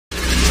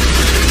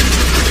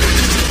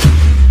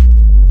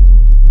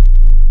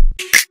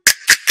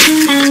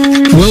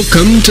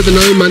Welcome to the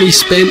No Money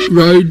Spent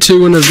Road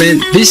to an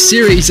Event. This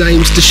series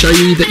aims to show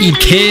you that you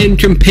can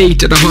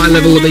compete at a high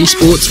level of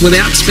esports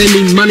without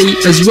spending money,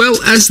 as well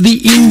as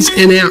the ins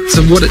and outs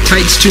of what it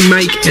takes to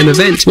make an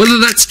event. Whether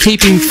that's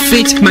keeping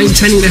fit,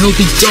 maintaining a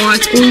healthy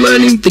diet, or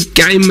learning the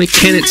game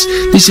mechanics,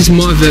 this is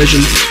my version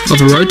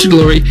of a road to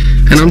glory,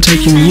 and I'm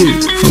taking you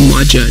on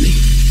my journey.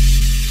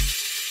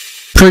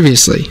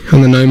 Previously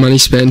on the No Money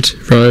Spent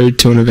Road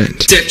to an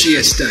Event. Step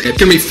GS Day. It's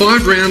going to be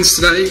 5 rounds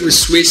today with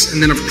Swiss,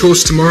 and then of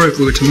course tomorrow, if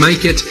we were to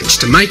make it,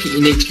 just to make it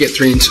you need to get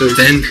 3 and 2.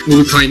 Then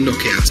we'll be playing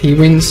knockouts. He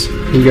wins,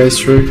 he goes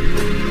through.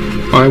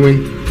 I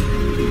win,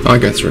 I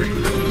go through.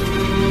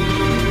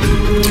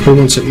 Who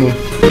wants it more?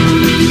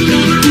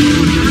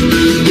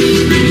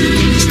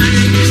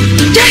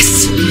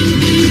 Yes!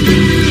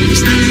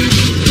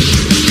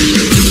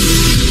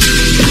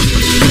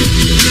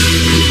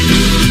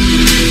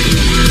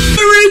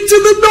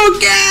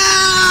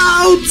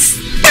 Knockouts!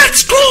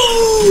 That's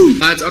cool!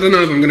 Lads, I don't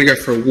know if I'm going to go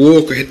for a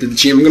walk or head to the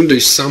gym. I'm going to do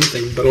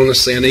something, but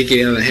honestly I need to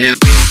get out of the house.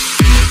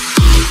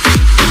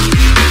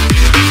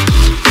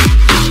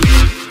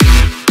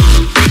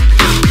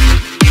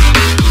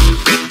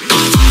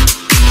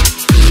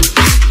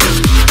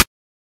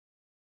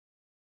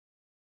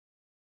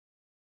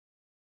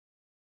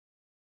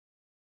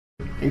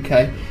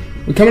 Okay,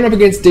 we're coming up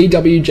against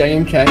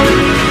DWJMK.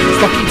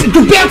 It's like it's a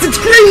good bounce, it's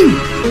green!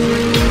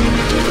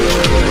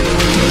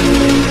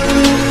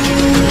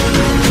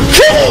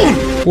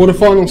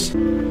 Quarterfinals.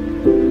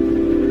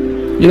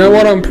 You know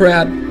what? I'm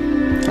proud.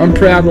 I'm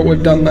proud what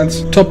we've done,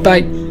 lads. Top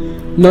 8.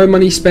 No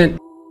money spent.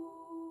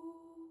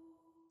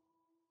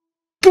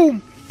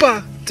 Boom!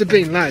 Ba! To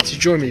being lads, you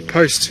join me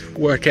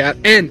post-workout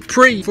and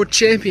pre-Fut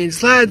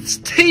Champions, lads.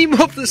 Team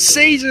of the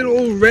season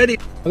already.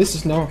 Oh, this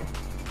is Noah.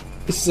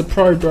 This is a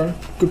pro, bro.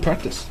 Good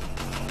practice.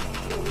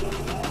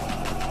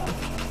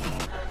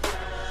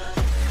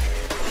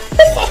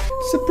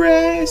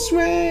 Surprise,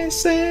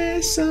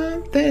 say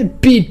something.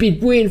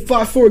 Big win.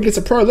 5-4 against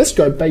a pro. Let's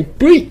go,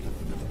 baby.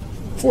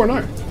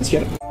 4-0. Let's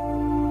get it.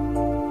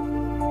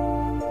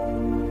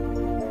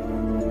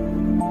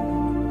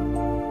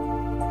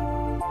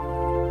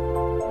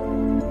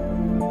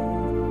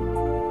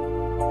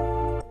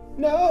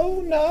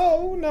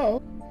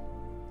 No.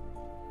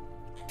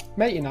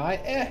 Mate and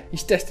I,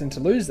 he's destined to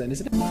lose then,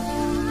 isn't it?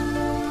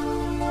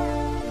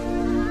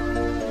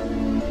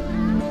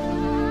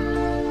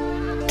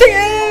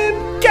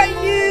 Damn! Get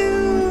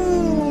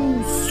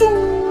you!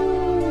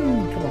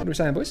 Soon! Come on, what are we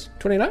saying, boys?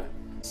 20-0?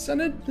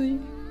 Suddenly,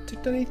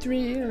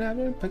 23, and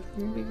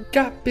I've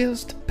got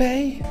bills to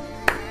pay.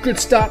 Good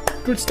start,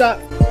 good start.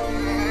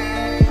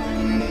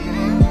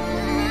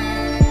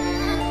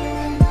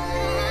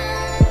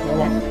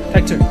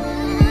 Take 2.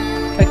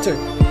 Take 2.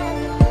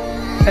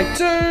 Take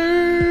 2!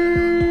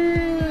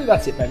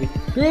 That's it, baby.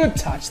 Good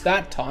touch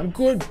that time.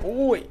 Good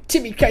boy.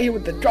 Timmy K here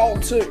with the goal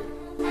too.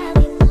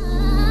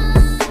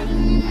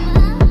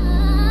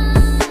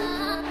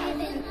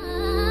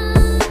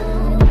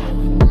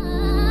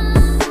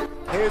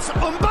 Here's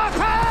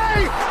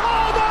Mbappe!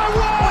 Oh my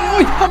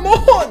word! Oh, come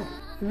on!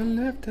 The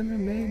left and it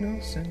made no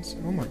sense.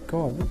 Oh my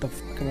god, what the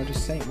fuck am I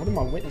just saying? What am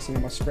I witnessing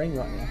on my screen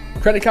right now?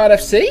 Credit card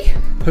FC?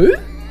 Who?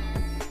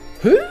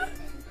 Who?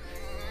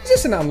 Is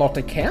this an unlocked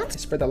account?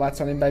 Spread the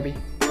lights on him, baby.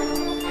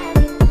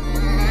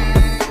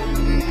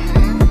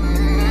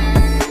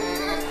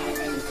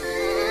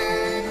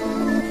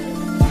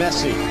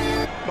 Messi.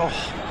 Oh.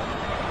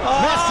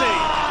 Messi!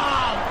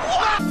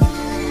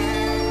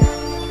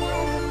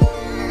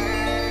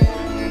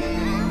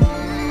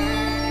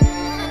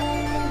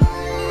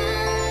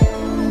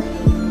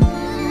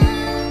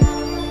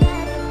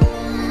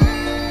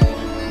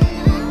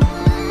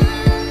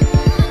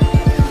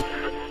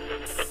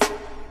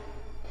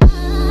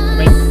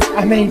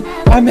 I mean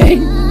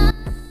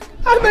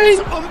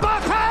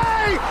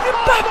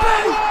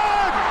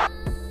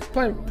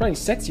Mbappe! Playing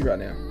sexy right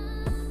now.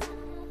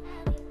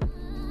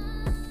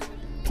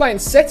 Playing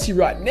sexy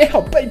right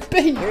now,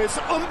 baby! Here's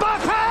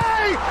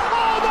Mbappe!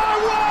 Oh my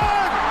word!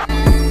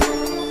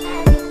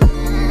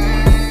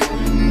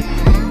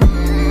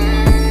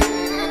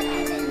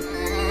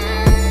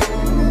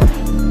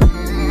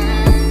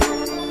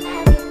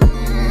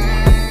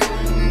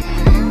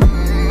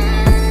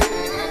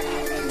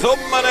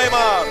 ثم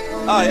نيمار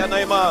يا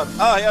نيمار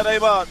يا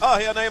نيمار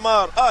يا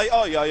نيمار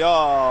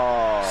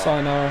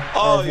Sayonara.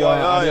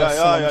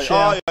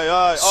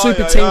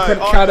 Super Team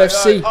Credit Card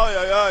FC.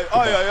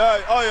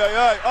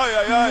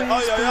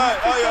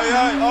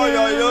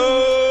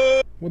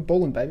 We're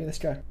balling, baby. Let's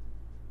go.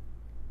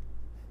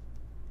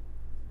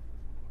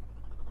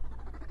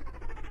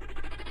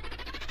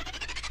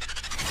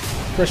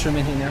 Pressure him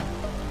in here now.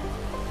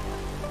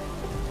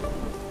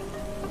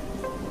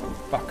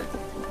 Fuck.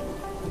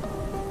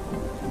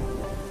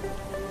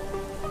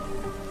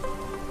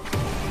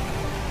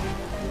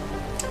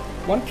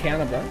 One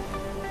counter, bro.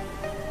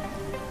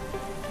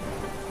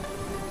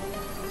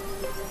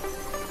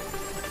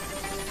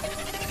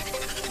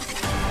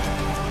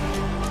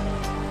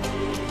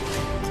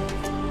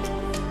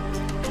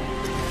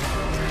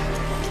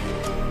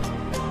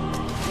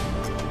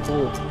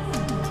 Cool.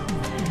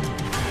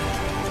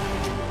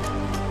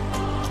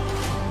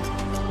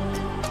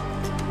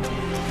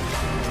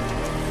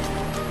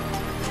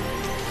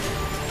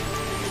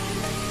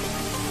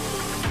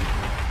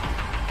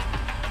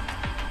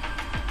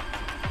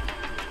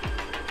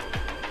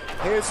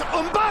 Here's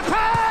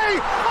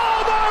Mbappe!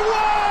 Oh my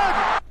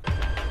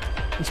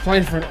word! He's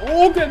playing for an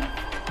organ.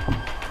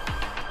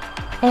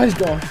 Oh, he's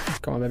gone.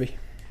 Come on, baby.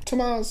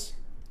 Tomas.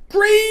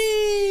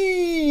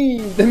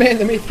 Green! The man,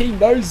 the myth, he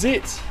knows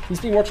it.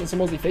 He's been watching some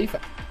Aussie FIFA.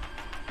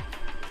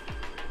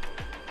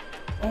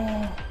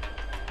 Oh.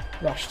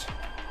 Rushed.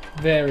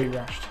 Very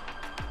rushed.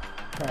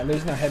 Alright,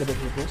 losing our head a bit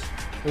here, boys.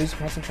 Losing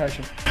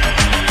concentration.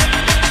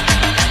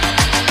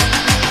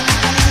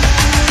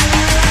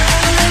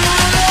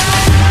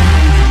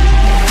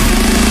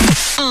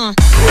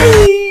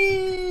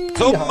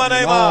 ثم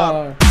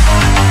نيمار.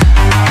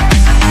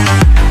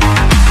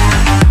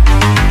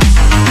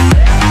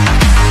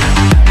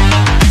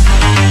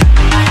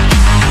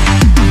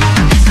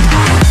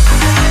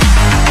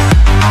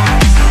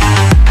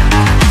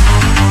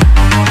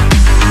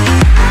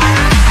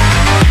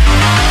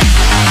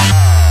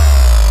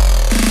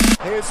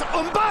 Here's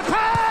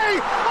Mbappe!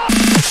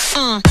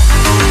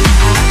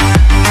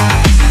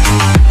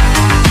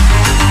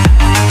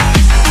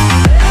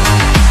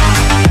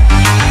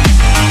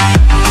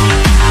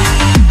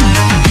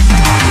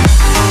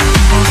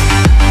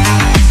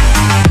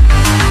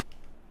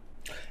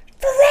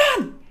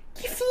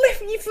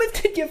 You've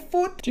lifted your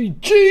foot.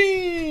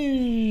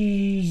 GG's.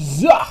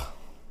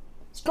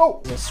 Let's go.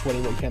 It's a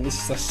sweaty weekend.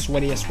 This is the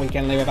sweatiest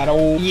weekend we've had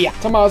all year.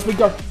 Tomorrow we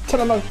go.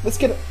 10-0. Let's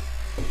get it.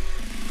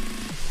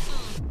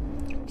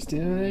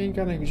 Still ain't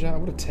gonna go.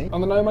 What a team.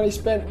 On the no money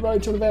spent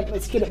road to an event.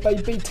 Let's get it,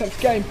 baby. 10th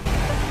game.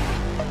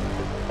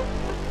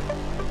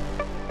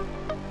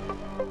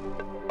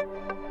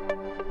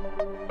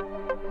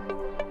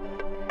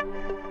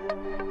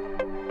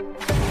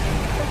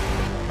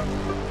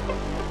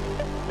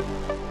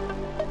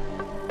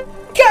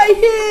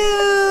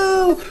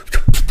 Cahill!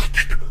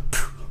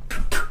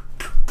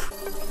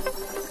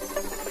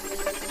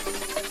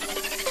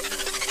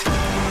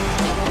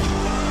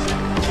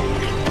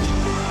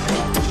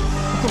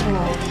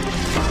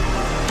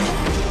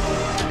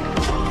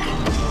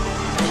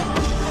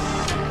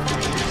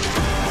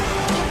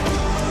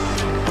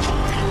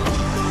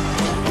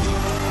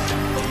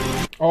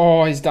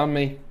 Oh, he's done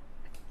me.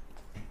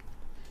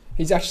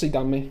 He's actually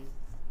done me.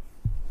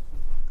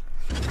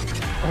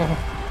 Oh.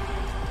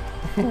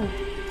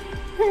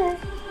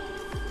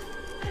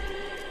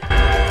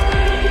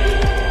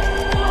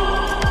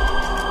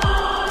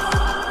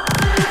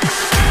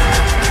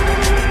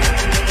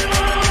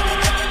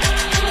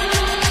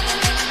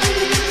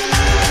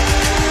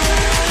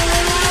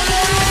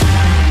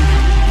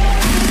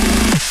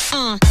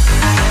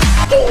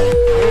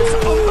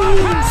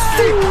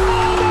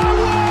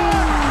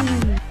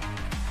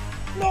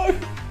 No!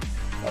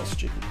 That was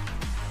stupid.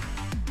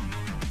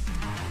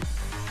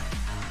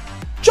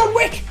 John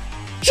Wick!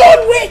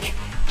 John Wick!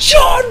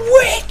 John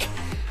Wick!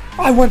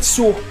 I once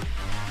saw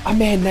a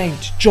man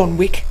named John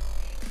Wick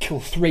kill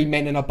 3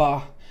 men in a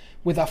bar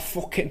with a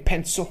fucking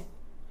pencil.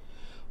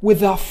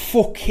 With a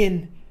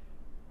fucking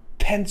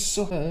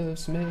pencil.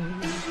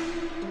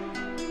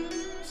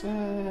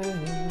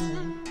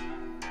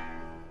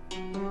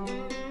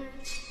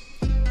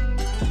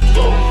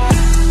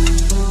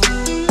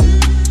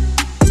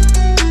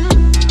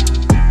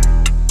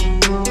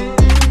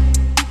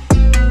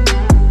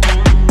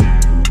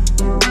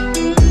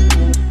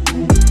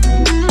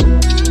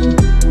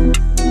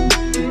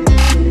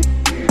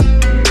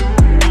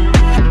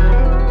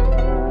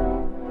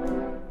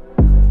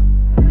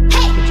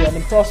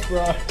 Cross,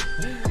 bro.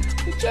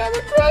 The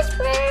German cross,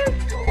 bro.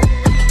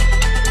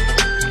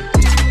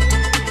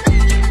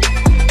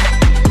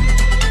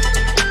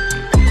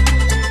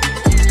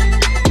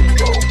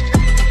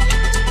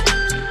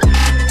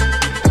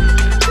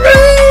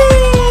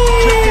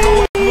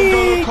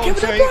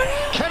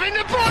 Kevin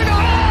De Bruyne!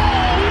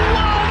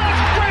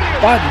 Oh,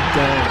 wow,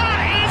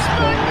 that's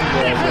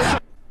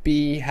brilliant!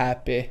 Be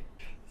happy.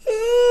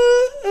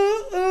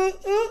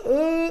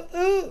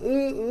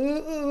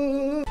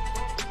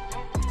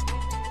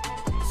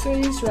 So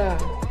he's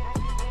right.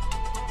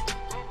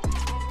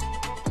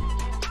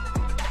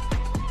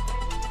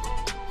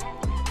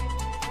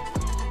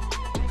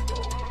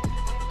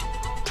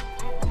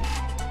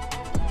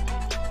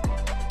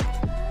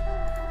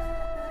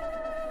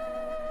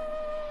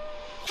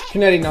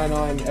 Canadian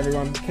 99,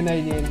 everyone.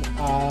 Canadian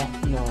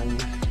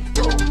R9.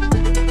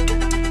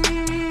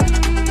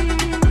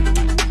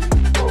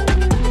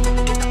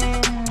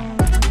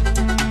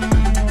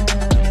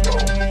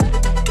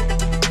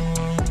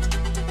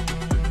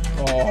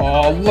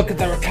 Oh, look at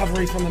the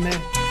recovery from the man.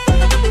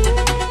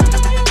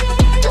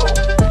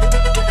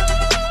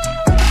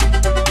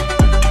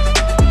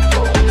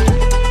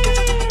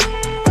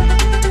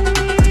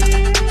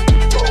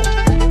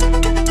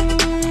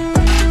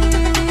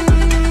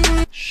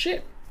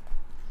 Shit.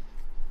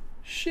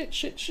 Shit,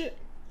 shit, shit.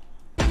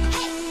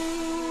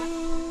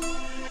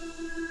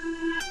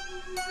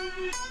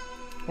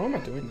 Why am I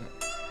doing that?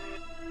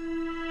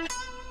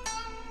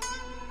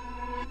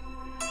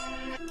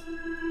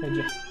 Where'd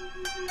you?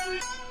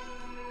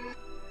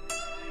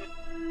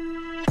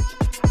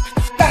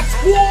 That's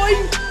why!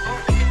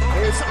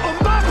 Here's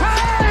Mbappe!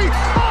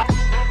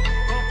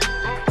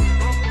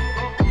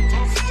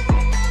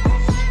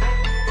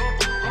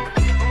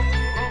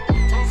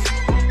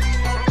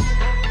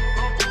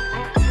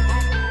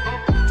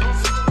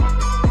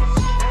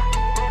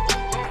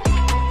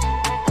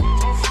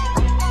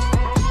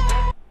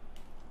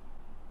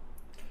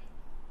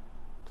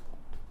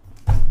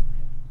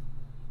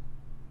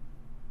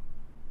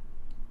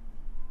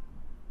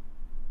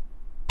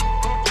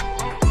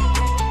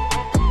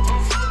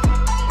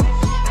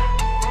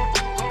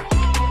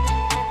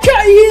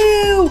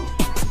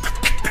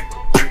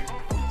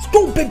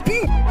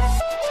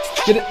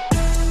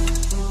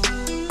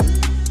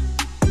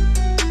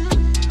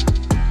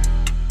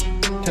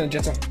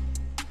 jets on.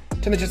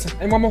 Turn the jets on.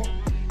 And one more.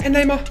 And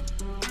Neymar.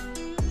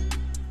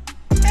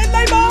 And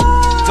Neymar!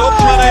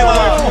 ثم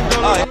نيمار.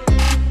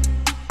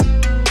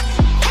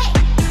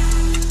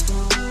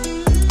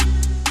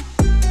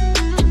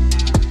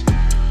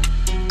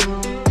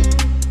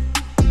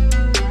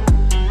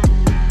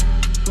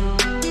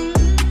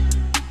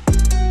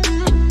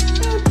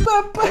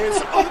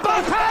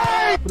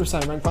 What do we say,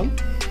 rank 1?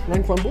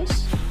 Rank 1,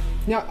 boys?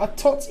 Now, are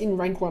TOTS in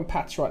rank 1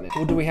 packs right now?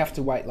 Or do we have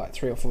to wait like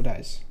 3 or 4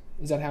 days?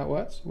 Is that how it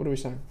works? What are we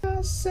saying?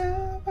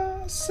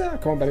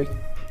 Come on, baby.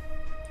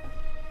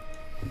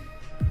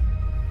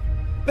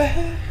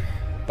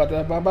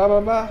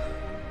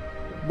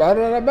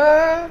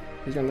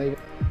 He's gonna leave it.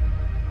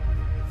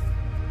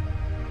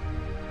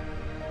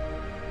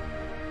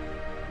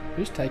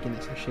 Who's taking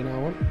this? Actually, no, I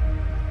want.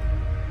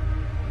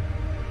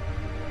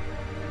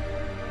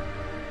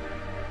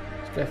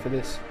 Let's go for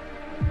this.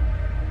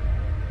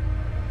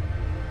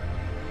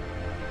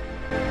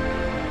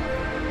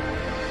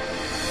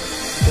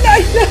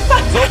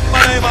 ثم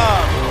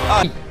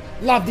نيمار.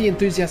 Love the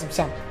enthusiasm,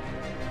 son.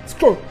 Let's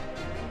go.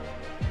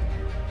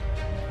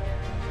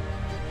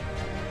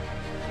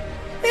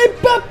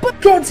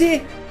 God's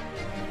here.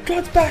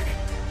 God's back.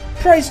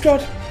 Praise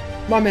God.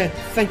 My man,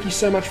 thank you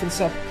so much for the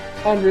sub.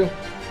 Unreal.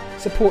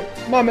 Support.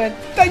 My man,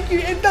 thank you.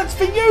 And that's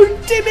for you,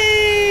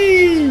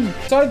 Timmy.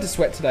 Decided to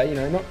sweat today,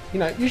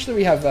 usually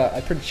we have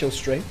a pretty chill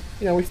stream.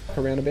 We fuck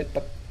around a bit,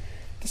 but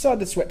decided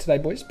to sweat today,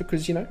 boys,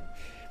 because, we've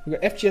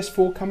got FGS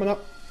 4 coming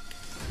up.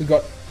 We've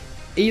got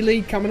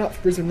E-League coming up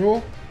for Brisbane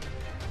Roar.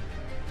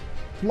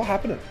 A lot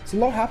happening. There's a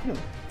lot happening.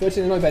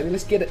 13-0, baby.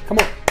 Let's get it. Come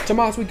on. To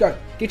Mars we go.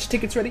 Get your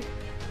tickets ready.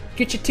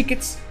 Get your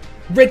tickets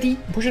ready.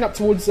 Pushing up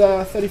towards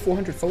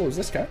 3,400 followers.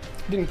 Let's go.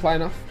 Didn't play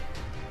enough.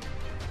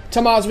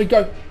 To Mars we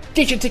go.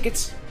 Get your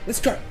tickets. Let's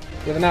go.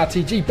 With an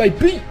RTG,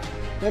 baby.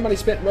 No money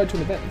spent. Road to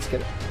an event. Let's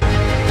get it.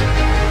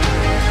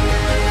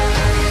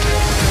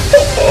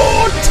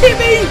 Oh,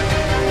 Timmy!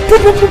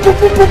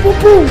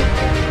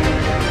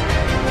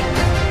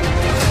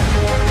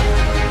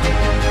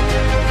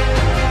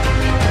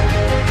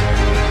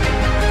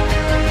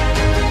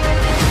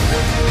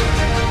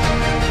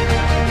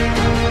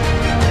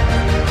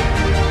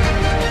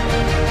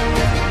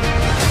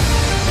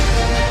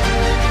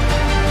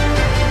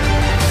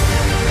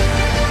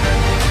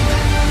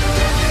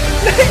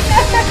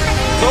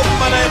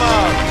 ثم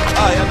نيمار.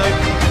 يا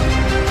نيمار.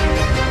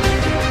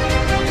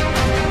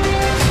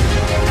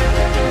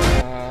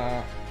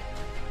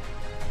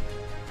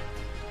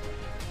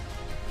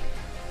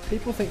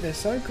 People think they're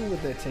so cool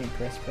with their team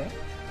press, bro.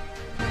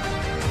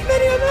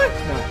 Video, no!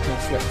 No,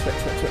 sweat.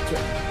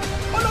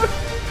 Oh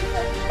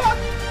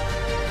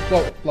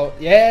no! Low.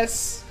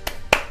 Yes!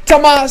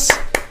 Thomas!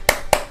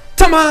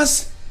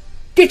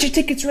 Get your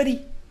tickets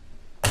ready!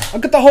 I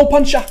got the hole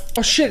puncher!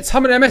 Oh shit, it's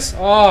humming MS!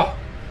 Oh!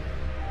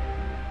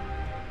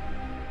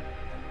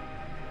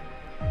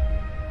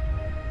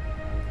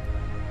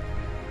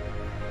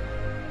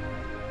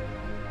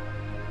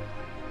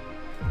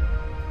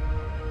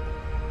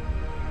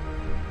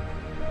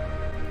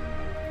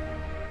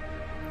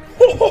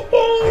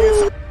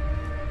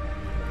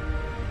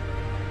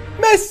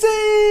 Messi!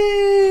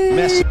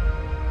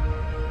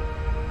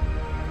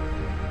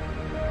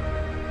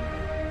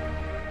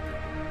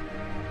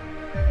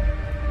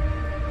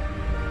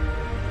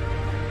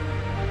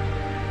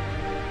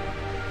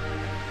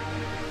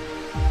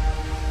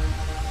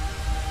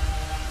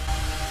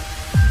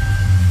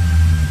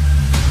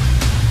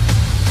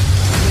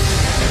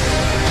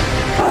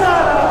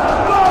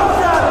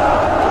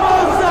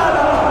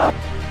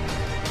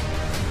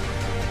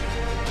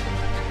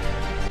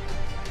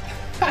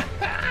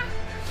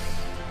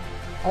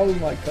 Oh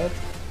my god.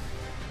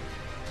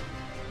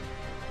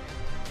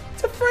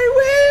 It's a free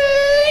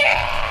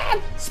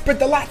win! Spread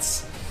the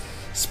lats!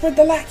 Spread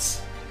the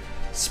lats!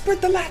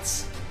 Spread the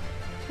lats!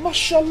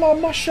 Mashallah,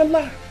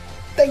 mashallah!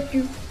 Thank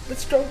you!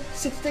 Let's go!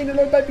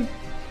 16-0, baby!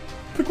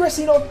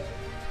 Progressing on!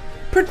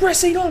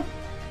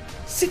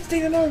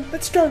 16-0!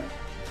 Let's go!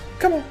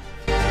 Come on!